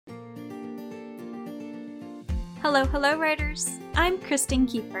Hello, writers! I'm Kristen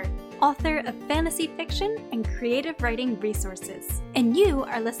Kiefer, author of fantasy fiction and creative writing resources, and you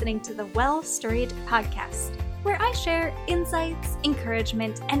are listening to the Well Storied podcast, where I share insights,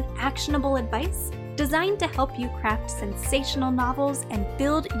 encouragement, and actionable advice designed to help you craft sensational novels and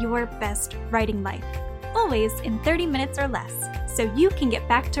build your best writing life, always in 30 minutes or less, so you can get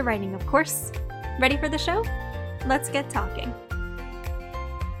back to writing, of course. Ready for the show? Let's get talking.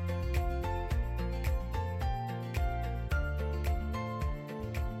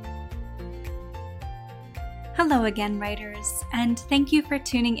 Hello again, writers, and thank you for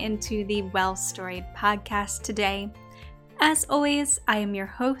tuning into the Well Storied podcast today. As always, I am your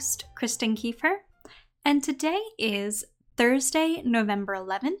host, Kristen Kiefer, and today is Thursday, November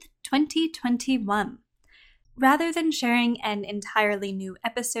 11th, 2021. Rather than sharing an entirely new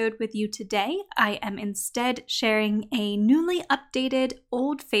episode with you today, I am instead sharing a newly updated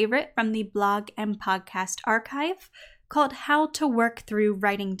old favorite from the blog and podcast archive called How to Work Through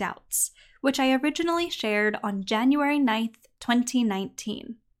Writing Doubts, which I originally shared on January 9th,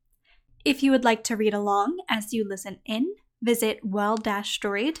 2019. If you would like to read along as you listen in, visit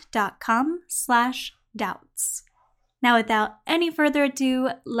well-storied.com/doubts. Now, without any further ado,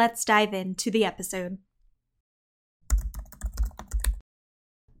 let's dive into the episode.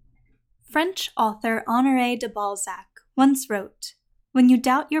 French author Honoré de Balzac once wrote, "When you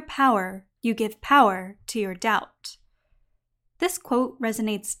doubt your power, you give power to your doubt." This quote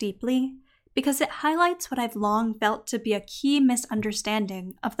resonates deeply because it highlights what I've long felt to be a key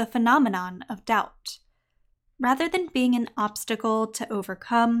misunderstanding of the phenomenon of doubt. Rather than being an obstacle to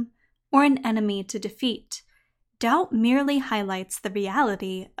overcome or an enemy to defeat, doubt merely highlights the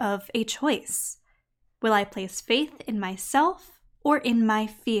reality of a choice. Will I place faith in myself or in my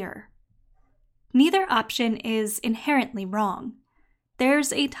fear? Neither option is inherently wrong.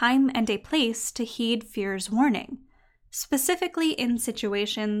 There's a time and a place to heed fear's warning, specifically in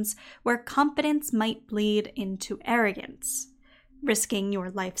situations where confidence might bleed into arrogance. Risking your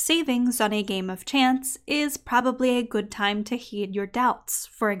life savings on a game of chance is probably a good time to heed your doubts,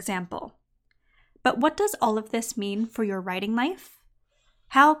 for example. But what does all of this mean for your writing life?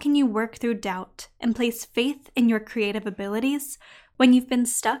 How can you work through doubt and place faith in your creative abilities when you've been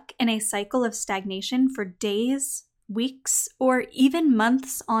stuck in a cycle of stagnation for days, weeks, or even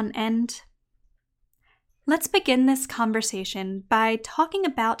months on end? Let's begin this conversation by talking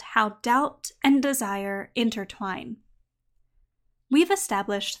about how doubt and desire intertwine. We've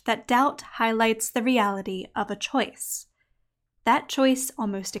established that doubt highlights the reality of a choice. That choice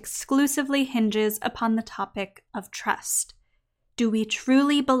almost exclusively hinges upon the topic of trust. Do we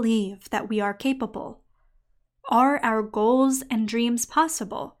truly believe that we are capable? Are our goals and dreams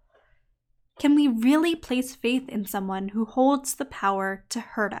possible? Can we really place faith in someone who holds the power to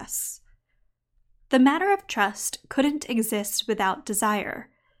hurt us? The matter of trust couldn't exist without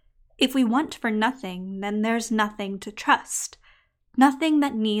desire. If we want for nothing, then there's nothing to trust, nothing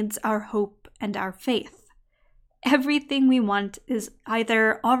that needs our hope and our faith. Everything we want is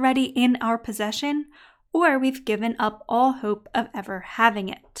either already in our possession or we've given up all hope of ever having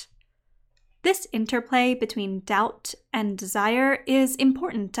it. This interplay between doubt and desire is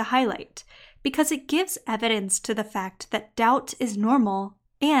important to highlight because it gives evidence to the fact that doubt is normal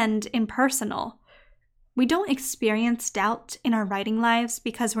and impersonal. We don't experience doubt in our writing lives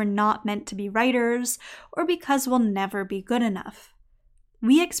because we're not meant to be writers or because we'll never be good enough.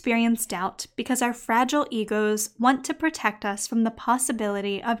 We experience doubt because our fragile egos want to protect us from the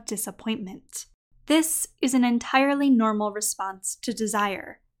possibility of disappointment. This is an entirely normal response to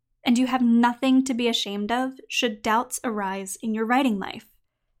desire, and you have nothing to be ashamed of should doubts arise in your writing life.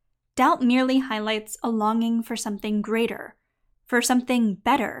 Doubt merely highlights a longing for something greater, for something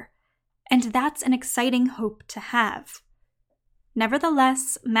better, and that's an exciting hope to have.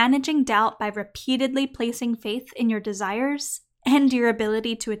 Nevertheless, managing doubt by repeatedly placing faith in your desires and your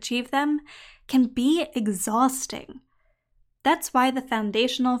ability to achieve them can be exhausting. That's why the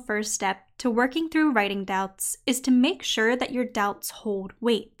foundational first step to working through writing doubts is to make sure that your doubts hold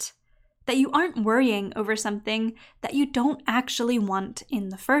weight, that you aren't worrying over something that you don't actually want in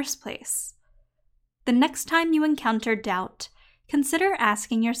the first place. The next time you encounter doubt, consider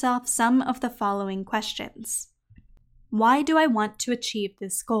asking yourself some of the following questions. Why do I want to achieve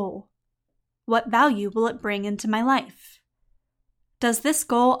this goal? What value will it bring into my life? Does this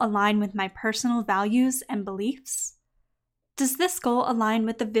goal align with my personal values and beliefs? Does this goal align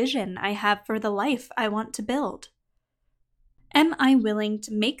with the vision I have for the life I want to build? Am I willing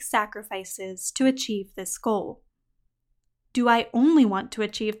to make sacrifices to achieve this goal? Do I only want to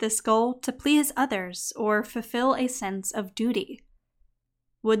achieve this goal to please others or fulfill a sense of duty?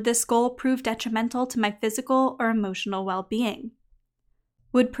 Would this goal prove detrimental to my physical or emotional well-being?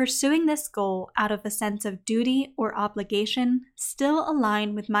 Would pursuing this goal out of a sense of duty or obligation still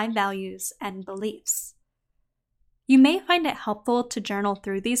align with my values and beliefs? You may find it helpful to journal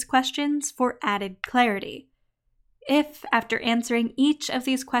through these questions for added clarity. If, after answering each of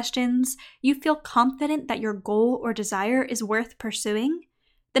these questions, you feel confident that your goal or desire is worth pursuing,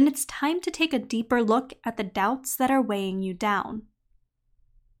 then it's time to take a deeper look at the doubts that are weighing you down.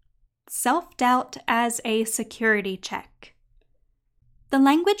 Self-doubt as a security check. The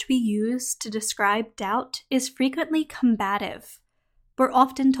language we use to describe doubt is frequently combative. We're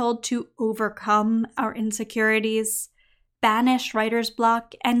often told to overcome our insecurities, banish writer's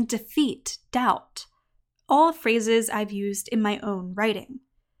block, and defeat doubt. All phrases I've used in my own writing.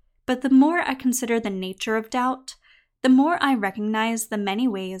 But the more I consider the nature of doubt, the more I recognize the many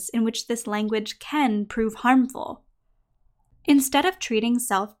ways in which this language can prove harmful. Instead of treating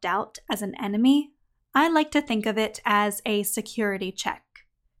self-doubt as an enemy, I like to think of it as a security check.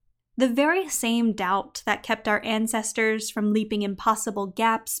 The very same doubt that kept our ancestors from leaping impossible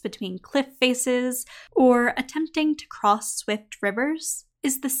gaps between cliff faces or attempting to cross swift rivers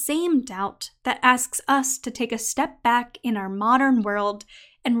is the same doubt that asks us to take a step back in our modern world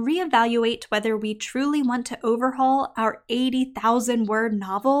and reevaluate whether we truly want to overhaul our 80,000-word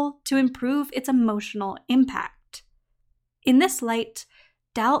novel to improve its emotional impact. In this light,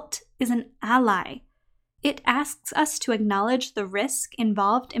 doubt is an ally. It asks us to acknowledge the risk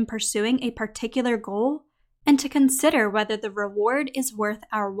involved in pursuing a particular goal and to consider whether the reward is worth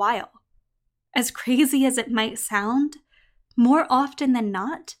our while. As crazy as it might sound, more often than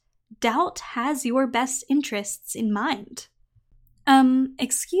not, doubt has your best interests in mind.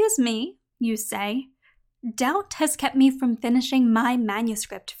 Excuse me, you say. Doubt has kept me from finishing my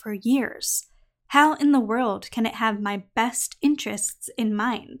manuscript for years. How in the world can it have my best interests in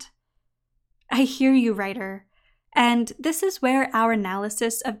mind? I hear you, writer, and this is where our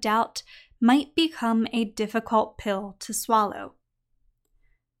analysis of doubt might become a difficult pill to swallow.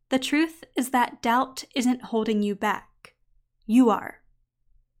 The truth is that doubt isn't holding you back. You are.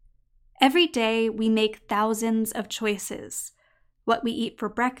 Every day we make thousands of choices. What we eat for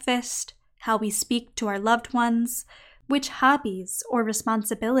breakfast, how we speak to our loved ones, which hobbies or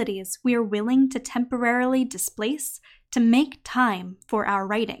responsibilities we are willing to temporarily displace to make time for our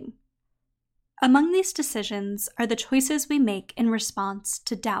writing. Among these decisions are the choices we make in response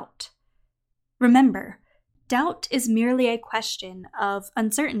to doubt. Remember, doubt is merely a question of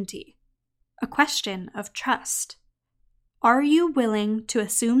uncertainty, a question of trust. Are you willing to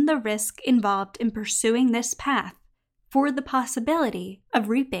assume the risk involved in pursuing this path for the possibility of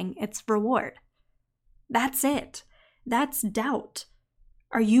reaping its reward? That's it. That's doubt.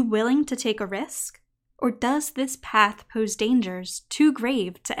 Are you willing to take a risk? Or does this path pose dangers too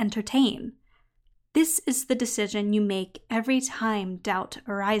grave to entertain? This is the decision you make every time doubt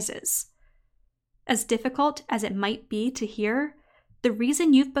arises. As difficult as it might be to hear, the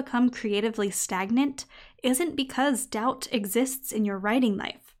reason you've become creatively stagnant isn't because doubt exists in your writing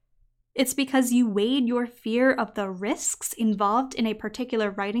life. It's because you weighed your fear of the risks involved in a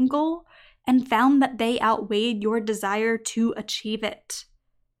particular writing goal and found that they outweighed your desire to achieve it.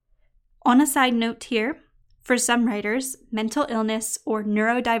 On a side note here, for some writers, mental illness or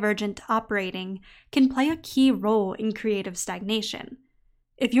neurodivergent operating can play a key role in creative stagnation.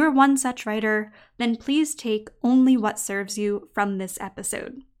 If you're one such writer, then please take only what serves you from this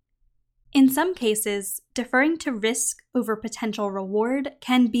episode. In some cases, deferring to risk over potential reward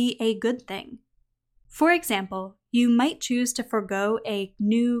can be a good thing. For example, you might choose to forego a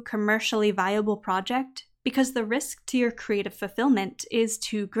new commercially viable project because the risk to your creative fulfillment is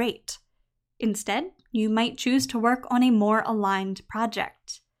too great. Instead, you might choose to work on a more aligned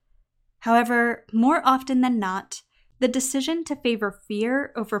project. However, more often than not, the decision to favor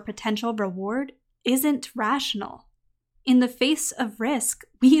fear over potential reward isn't rational. In the face of risk,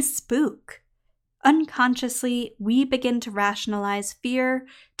 we spook. Unconsciously, we begin to rationalize fear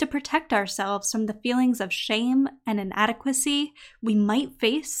to protect ourselves from the feelings of shame and inadequacy we might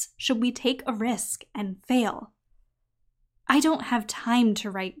face should we take a risk and fail. I don't have time to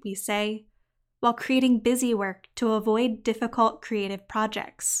write, we say, while creating busy work to avoid difficult creative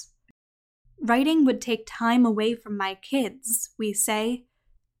projects. Writing would take time away from my kids, we say,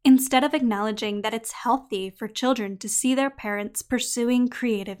 instead of acknowledging that it's healthy for children to see their parents pursuing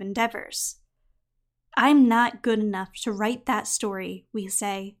creative endeavors. I'm not good enough to write that story, we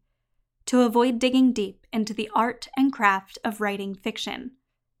say, to avoid digging deep into the art and craft of writing fiction.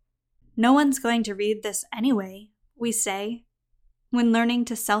 No one's going to read this anyway, we say, when learning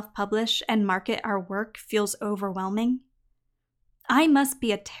to self-publish and market our work feels overwhelming. I must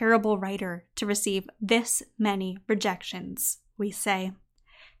be a terrible writer to receive this many rejections, we say,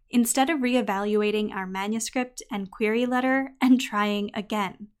 instead of reevaluating our manuscript and query letter and trying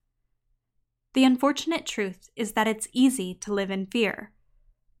again. The unfortunate truth is that it's easy to live in fear.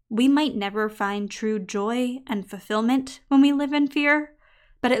 We might never find true joy and fulfillment when we live in fear,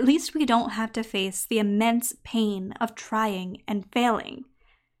 but at least we don't have to face the immense pain of trying and failing.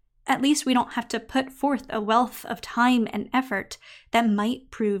 At least we don't have to put forth a wealth of time and effort that might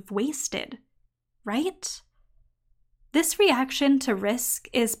prove wasted, right? This reaction to risk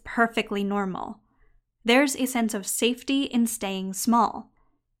is perfectly normal. There's a sense of safety in staying small,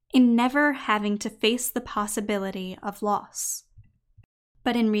 in never having to face the possibility of loss.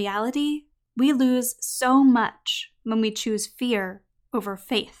 But in reality, we lose so much when we choose fear over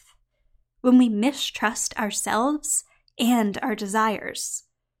faith, when we mistrust ourselves and our desires.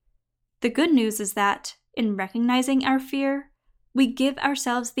 The good news is that, in recognizing our fear, we give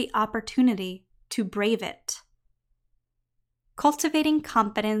ourselves the opportunity to brave it. Cultivating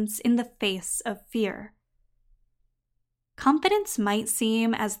confidence in the face of fear. Confidence might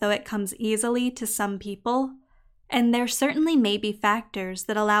seem as though it comes easily to some people, and there certainly may be factors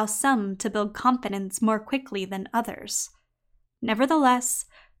that allow some to build confidence more quickly than others. Nevertheless,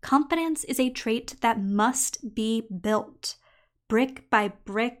 confidence is a trait that must be built, brick by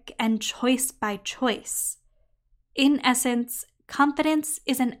brick and choice by choice. In essence, confidence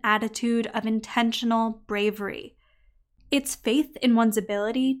is an attitude of intentional bravery. It's faith in one's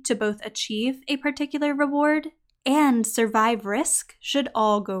ability to both achieve a particular reward and survive risk should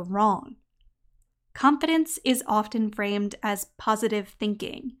all go wrong. Confidence is often framed as positive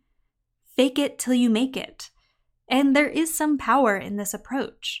thinking. Fake it till you make it. And there is some power in this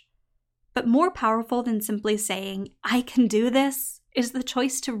approach. But more powerful than simply saying, I can do this, is the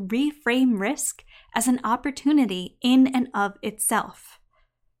choice to reframe risk as an opportunity in and of itself.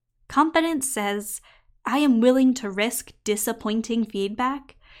 Confidence says, I am willing to risk disappointing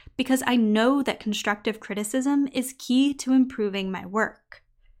feedback because I know that constructive criticism is key to improving my work.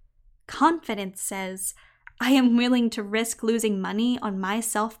 Confidence says, I am willing to risk losing money on my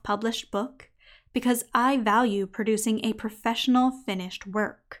self-published book because I value producing a professional finished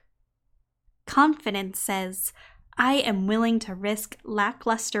work. Confidence says, I am willing to risk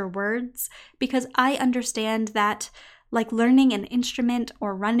lackluster words because I understand that, like learning an instrument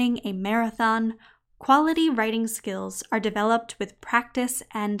or running a marathon, quality writing skills are developed with practice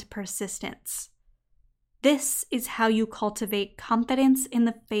and persistence. This is how you cultivate confidence in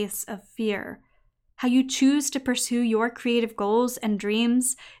the face of fear, how you choose to pursue your creative goals and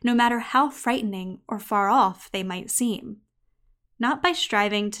dreams no matter how frightening or far off they might seem. Not by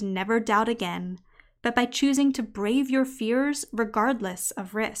striving to never doubt again, but by choosing to brave your fears regardless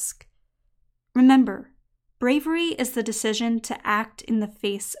of risk. Remember, bravery is the decision to act in the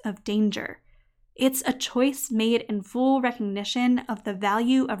face of danger. It's a choice made in full recognition of the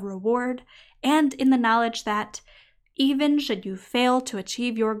value of reward and in the knowledge that, even should you fail to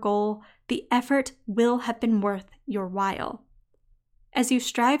achieve your goal, the effort will have been worth your while. As you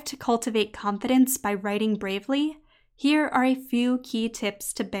strive to cultivate confidence by writing bravely, here are a few key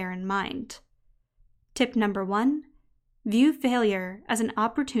tips to bear in mind. Tip number 1, view failure as an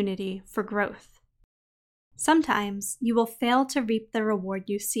opportunity for growth. Sometimes you will fail to reap the reward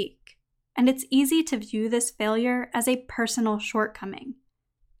you seek, and it's easy to view this failure as a personal shortcoming.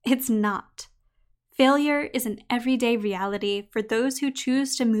 It's not. Failure is an everyday reality for those who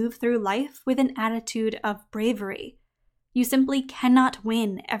choose to move through life with an attitude of bravery. You simply cannot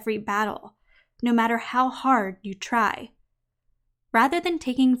win every battle, no matter how hard you try. Rather than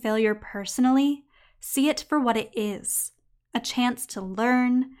taking failure personally, see it for what it is, a chance to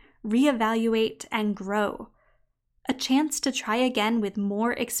learn, reevaluate, and grow. A chance to try again with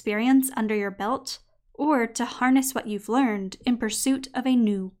more experience under your belt, or to harness what you've learned in pursuit of a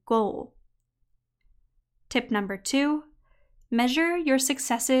new goal. Tip number 2, measure your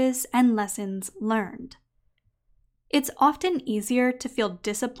successes and lessons learned. It's often easier to feel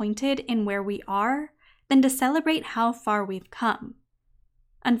disappointed in where we are than to celebrate how far we've come.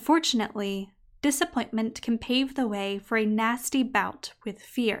 Unfortunately, disappointment can pave the way for a nasty bout with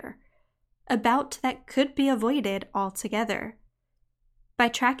fear, a bout that could be avoided altogether. By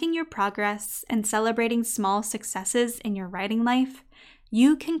tracking your progress and celebrating small successes in your writing life,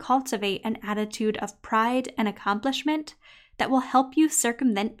 you can cultivate an attitude of pride and accomplishment that will help you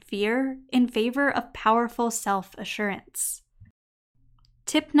circumvent fear in favor of powerful self-assurance.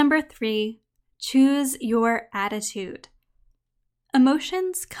 Tip number 3, choose your attitude.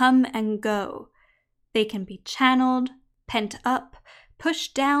 Emotions come and go. They can be channeled, pent up,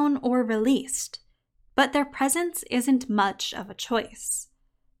 pushed down, or released. but their presence isn't much of a choice.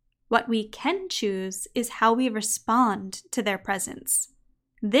 What we can choose is how we respond to their presence.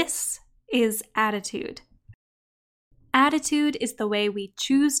 This is attitude. Attitude is the way we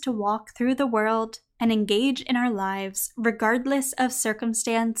choose to walk through the world and engage in our lives regardless of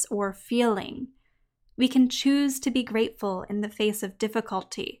circumstance or feeling. We can choose to be grateful in the face of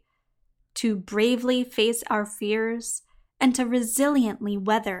difficulty, to bravely face our fears, and to resiliently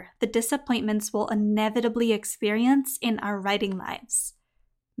weather the disappointments we'll inevitably experience in our writing lives.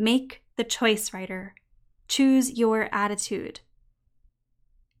 Make the choice, writer. Choose your attitude.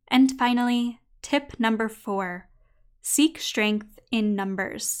 And finally, tip number 4, seek strength in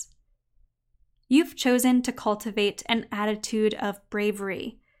numbers. You've chosen to cultivate an attitude of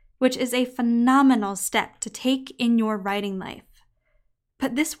bravery, which is a phenomenal step to take in your writing life.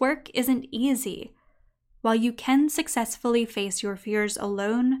 But this work isn't easy. While you can successfully face your fears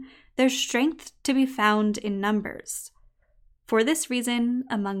alone, there's strength to be found in numbers. For this reason,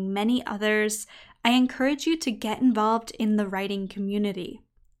 among many others, I encourage you to get involved in the writing community.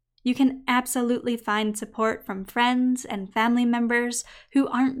 You can absolutely find support from friends and family members who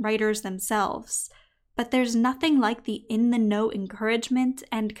aren't writers themselves, but there's nothing like the in-the-know encouragement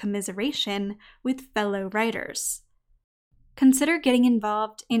and commiseration with fellow writers. Consider getting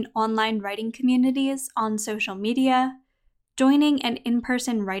involved in online writing communities on social media, joining an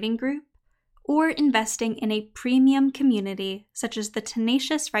in-person writing group, or investing in a premium community such as the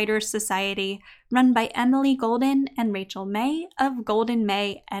Tenacious Writers Society run by Emily Golden and Rachel May of Golden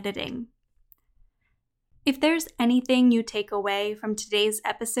May Editing. If there's anything you take away from today's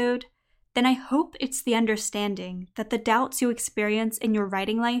episode, then I hope it's the understanding that the doubts you experience in your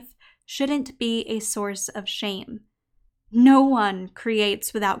writing life shouldn't be a source of shame. No one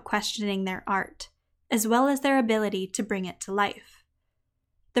creates without questioning their art, as well as their ability to bring it to life.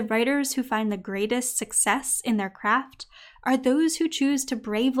 The writers who find the greatest success in their craft are those who choose to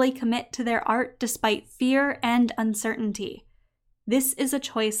bravely commit to their art despite fear and uncertainty. This is a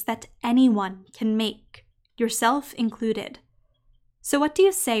choice that anyone can make, yourself included. So what do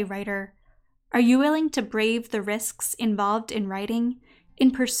you say, writer? Are you willing to brave the risks involved in writing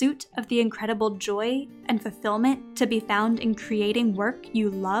in pursuit of the incredible joy and fulfillment to be found in creating work you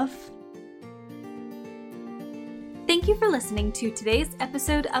love? Thank you for listening to today's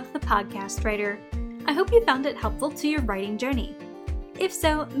episode of The Podcast Writer. I hope you found it helpful to your writing journey. If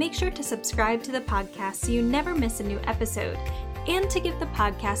so, make sure to subscribe to the podcast so you never miss a new episode, and to give the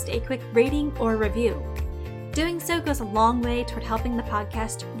podcast a quick rating or review. Doing so goes a long way toward helping the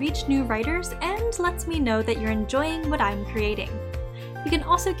podcast reach new writers and lets me know that you're enjoying what I'm creating. You can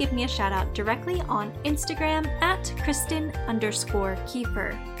also give me a shout out directly on Instagram at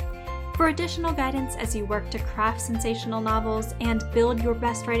Kristen_Kiefer. For additional guidance as you work to craft sensational novels and build your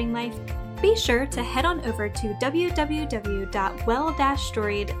best writing life, be sure to head on over to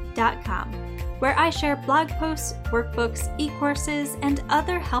www.well-storied.com, where I share blog posts, workbooks, e-courses, and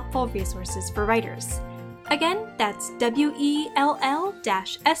other helpful resources for writers. Again, that's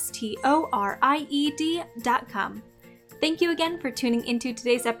well-storied.com. Thank you again for tuning into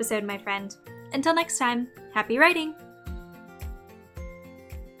today's episode, my friend. Until next time, happy writing!